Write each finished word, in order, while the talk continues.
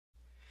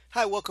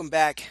Hi, welcome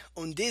back.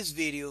 On this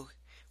video,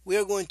 we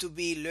are going to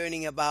be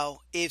learning about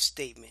if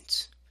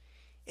statements,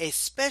 a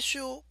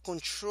special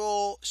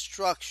control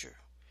structure.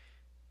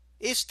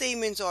 If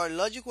statements are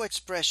logical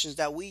expressions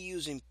that we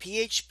use in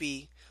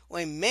PHP or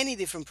in many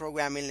different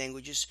programming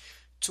languages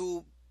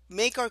to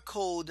make our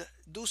code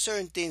do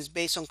certain things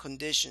based on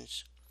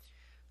conditions.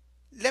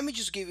 Let me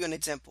just give you an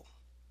example.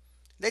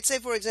 Let's say,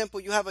 for example,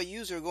 you have a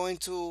user going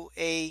to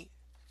a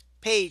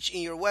page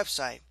in your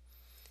website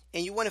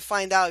and you want to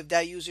find out if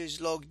that user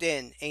is logged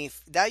in. And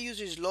if that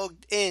user is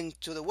logged in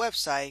to the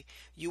website,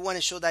 you want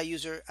to show that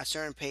user a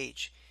certain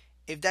page.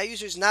 If that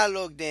user is not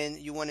logged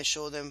in, you want to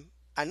show them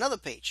another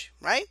page,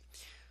 right?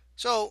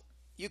 So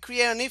you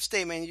create an if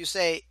statement and you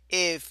say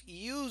if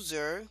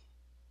user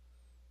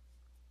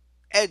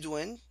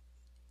Edwin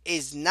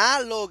is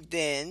not logged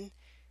in,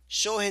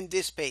 show him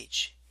this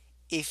page.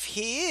 If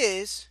he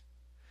is,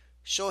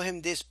 show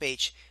him this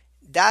page.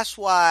 That's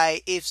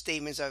why if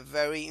statements are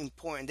very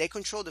important. They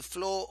control the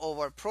flow of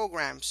our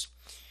programs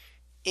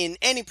in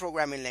any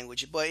programming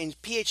language, but in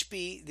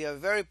PHP, they are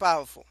very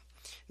powerful.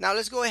 Now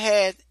let's go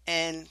ahead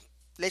and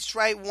let's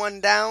write one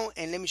down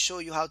and let me show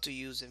you how to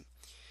use them.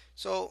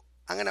 So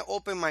I'm going to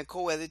open my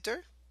code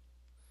editor.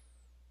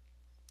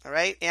 All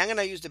right, and I'm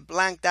going to use the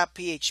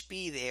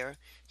blank.php there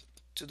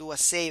to do a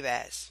save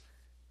as.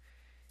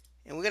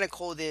 And we're going to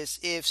call this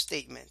if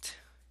statement.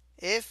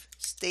 If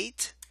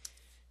state,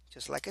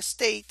 just like a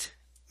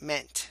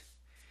statement.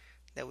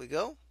 There we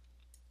go.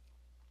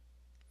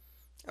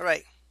 All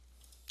right.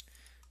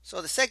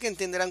 So the second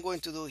thing that I'm going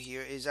to do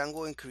here is I'm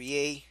going to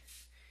create.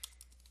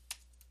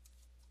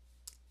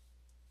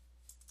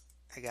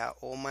 I got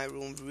all my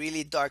room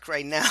really dark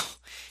right now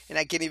and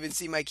I can't even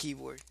see my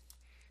keyboard.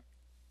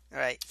 All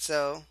right.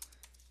 So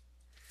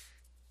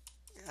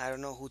I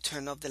don't know who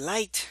turned off the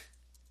light.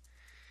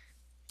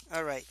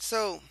 All right.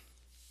 So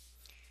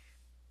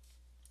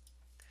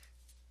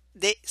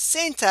the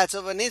syntax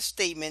of an if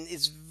statement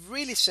is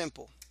really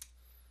simple.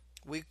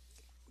 We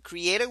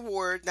create a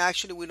word.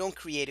 Actually, we don't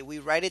create it. We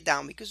write it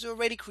down because it's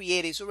already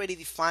created. It's already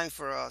defined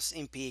for us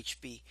in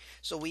PHP.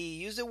 So we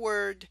use the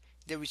word,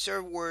 the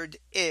reserved word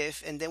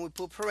if, and then we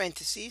put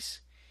parentheses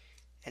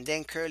and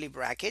then curly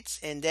brackets.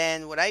 And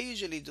then what I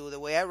usually do, the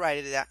way I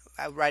write it,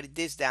 I write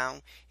this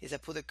down, is I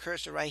put a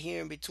cursor right here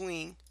in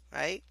between,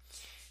 right?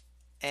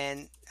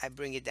 And I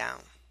bring it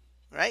down.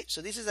 Right?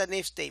 So this is an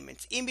if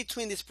statement. In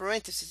between these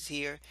parentheses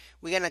here,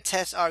 we're going to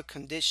test our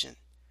condition.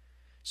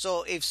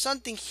 So if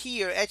something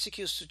here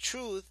executes to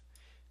truth,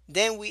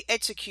 then we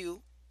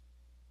execute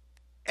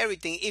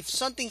everything. If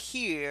something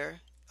here,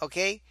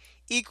 okay,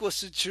 equals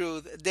to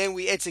truth, then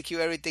we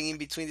execute everything in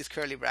between these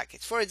curly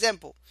brackets. For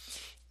example,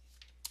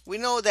 we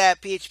know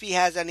that PHP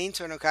has an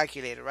internal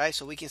calculator, right?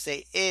 So we can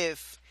say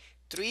if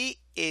 3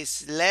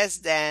 is less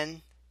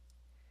than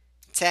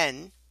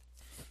 10,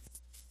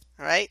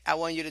 all right, I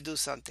want you to do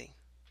something.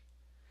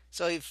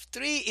 So if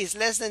 3 is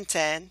less than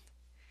 10,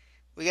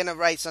 we're going to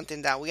write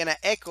something down. We're going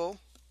to echo.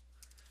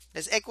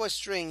 Let's echo a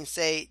string and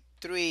say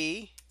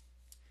 3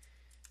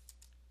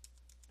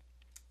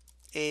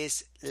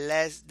 is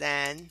less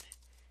than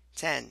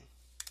 10.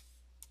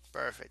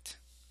 Perfect.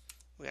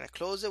 We're going to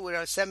close it with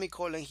our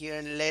semicolon here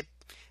and let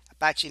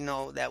Apache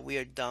know that we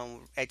are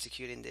done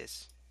executing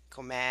this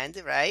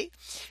command, right?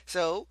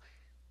 So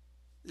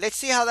let's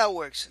see how that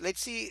works.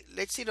 Let's see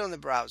it on the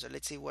browser.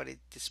 Let's see what it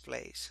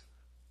displays.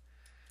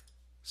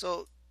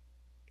 So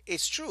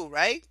it's true,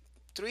 right?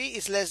 3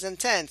 is less than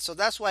 10, so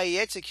that's why he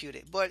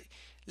executed. But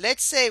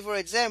let's say, for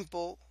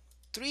example,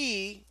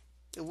 3,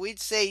 we'd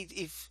say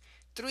if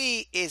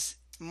 3 is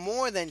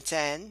more than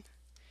 10,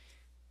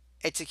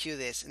 execute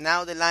this.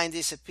 Now the line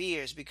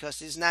disappears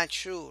because it's not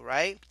true,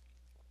 right?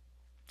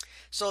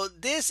 So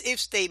this if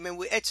statement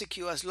will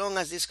execute as long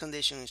as this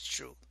condition is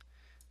true.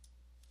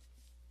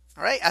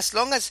 All right, as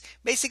long as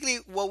basically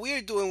what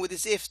we're doing with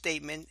this if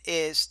statement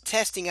is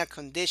testing a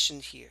condition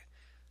here.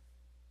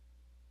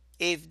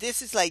 If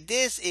this is like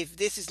this, if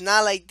this is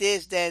not like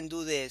this, then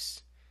do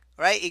this.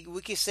 Right?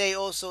 We can say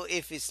also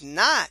if it's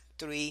not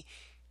 3,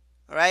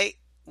 right,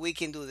 we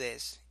can do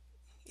this.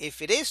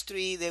 If it is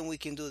 3, then we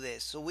can do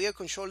this. So we are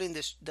controlling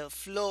the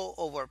flow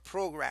of our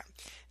program.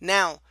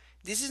 Now,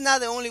 this is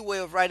not the only way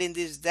of writing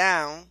this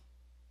down.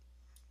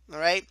 All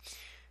right.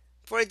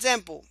 For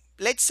example,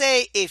 let's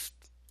say if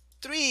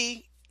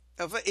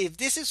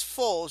this is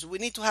false, we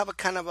need to have a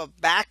kind of a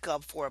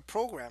backup for a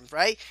program,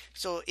 right?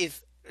 So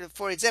if,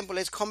 for example,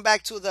 let's come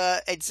back to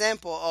the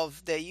example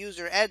of the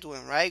user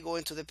Edwin, right?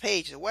 Going to the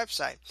page, the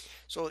website.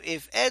 So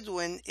if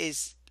Edwin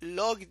is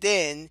logged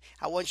in,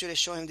 I want you to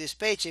show him this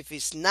page. If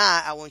it's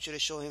not, I want you to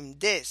show him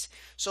this.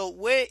 So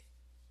where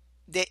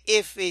the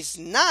if is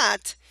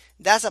not,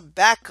 that's a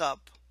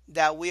backup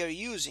that we are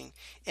using.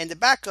 And the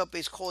backup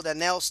is called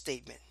an else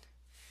statement,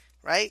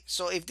 right?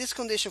 So if this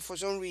condition for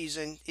some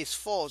reason is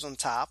false on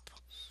top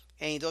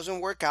and it doesn't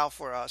work out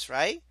for us,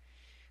 right?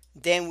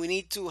 Then we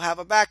need to have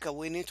a backup.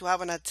 We need to have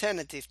an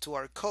alternative to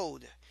our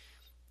code,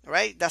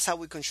 right? That's how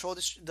we control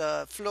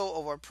the flow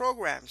of our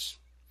programs.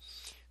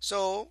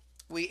 So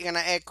we're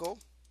gonna echo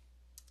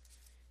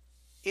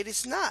it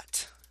is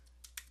not.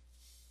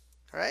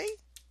 All right.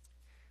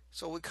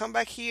 So we come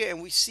back here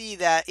and we see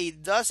that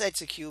it does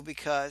execute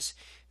because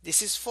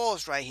this is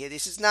false right here.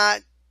 This is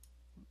not,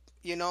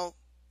 you know,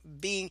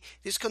 being,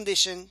 this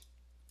condition,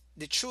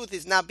 the truth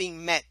is not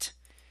being met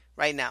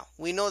right now.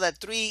 We know that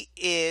 3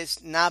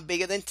 is not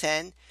bigger than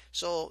 10,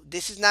 so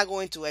this is not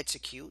going to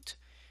execute.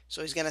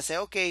 So it's going to say,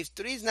 okay, if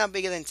 3 is not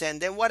bigger than 10,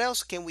 then what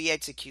else can we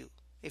execute?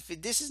 If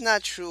this is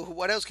not true,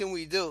 what else can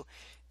we do?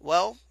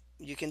 Well,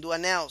 you can do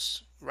an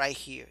else right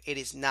here. It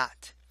is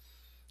not.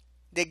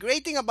 The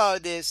great thing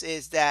about this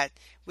is that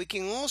we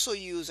can also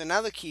use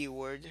another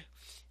keyword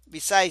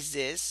besides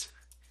this.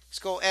 It's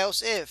called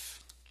else if.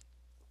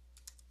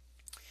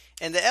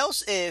 And the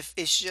else if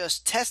is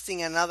just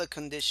testing another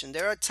condition.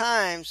 There are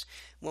times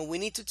when we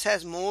need to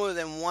test more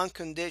than one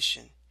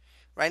condition.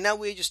 Right now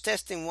we're just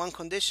testing one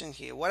condition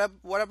here.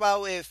 What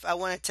about if I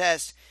want to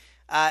test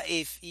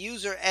if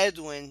user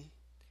Edwin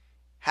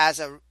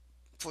has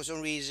for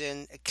some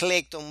reason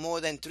clicked on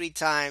more than 3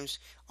 times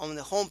on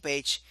the home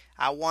page,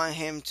 I want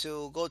him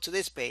to go to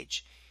this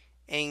page.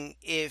 And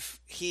if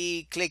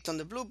he clicked on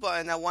the blue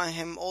button, I want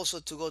him also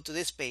to go to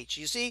this page.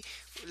 You see,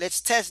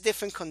 let's test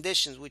different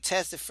conditions. We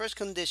test the first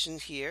condition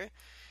here,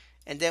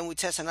 and then we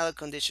test another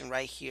condition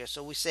right here.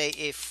 So we say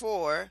if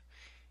 4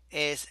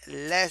 is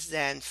less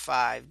than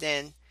 5,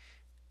 then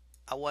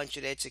I want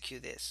you to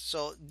execute this.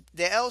 So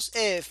the else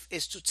if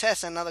is to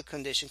test another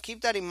condition.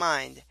 Keep that in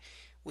mind.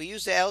 We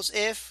use the else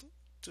if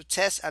to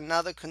test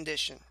another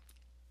condition.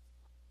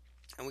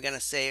 And we're going to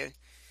say,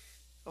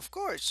 of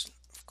course,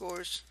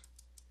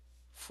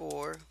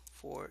 4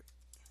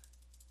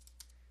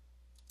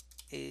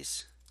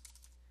 is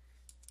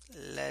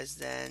less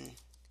than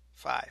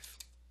 5,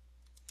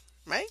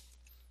 right?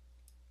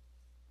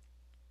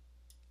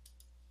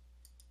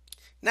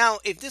 Now,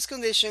 if this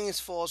condition is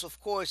false, of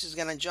course, it's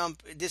going to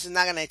jump. This is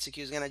not going to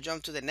execute. It's going to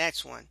jump to the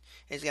next one.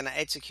 It's going to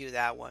execute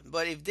that one.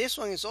 But if this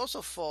one is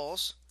also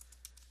false,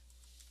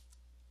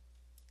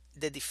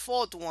 the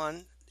default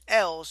one,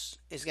 else,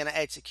 is going to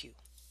execute.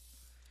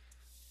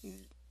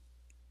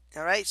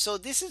 All right, so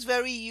this is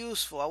very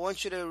useful. I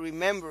want you to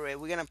remember it.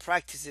 We're going to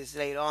practice this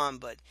later on,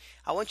 but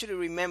I want you to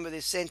remember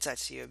this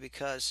syntax here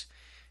because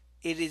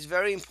it is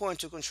very important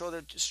to control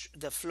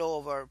the flow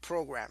of our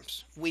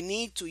programs. We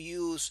need to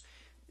use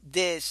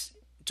this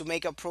to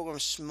make our program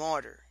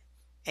smarter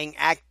and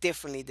act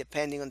differently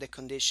depending on the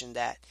condition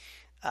that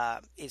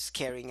is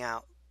carrying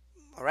out.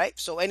 All right,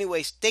 so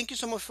anyways, thank you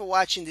so much for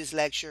watching this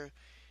lecture.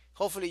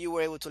 Hopefully you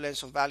were able to learn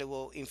some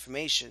valuable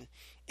information,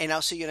 and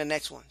I'll see you in the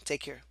next one.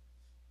 Take care.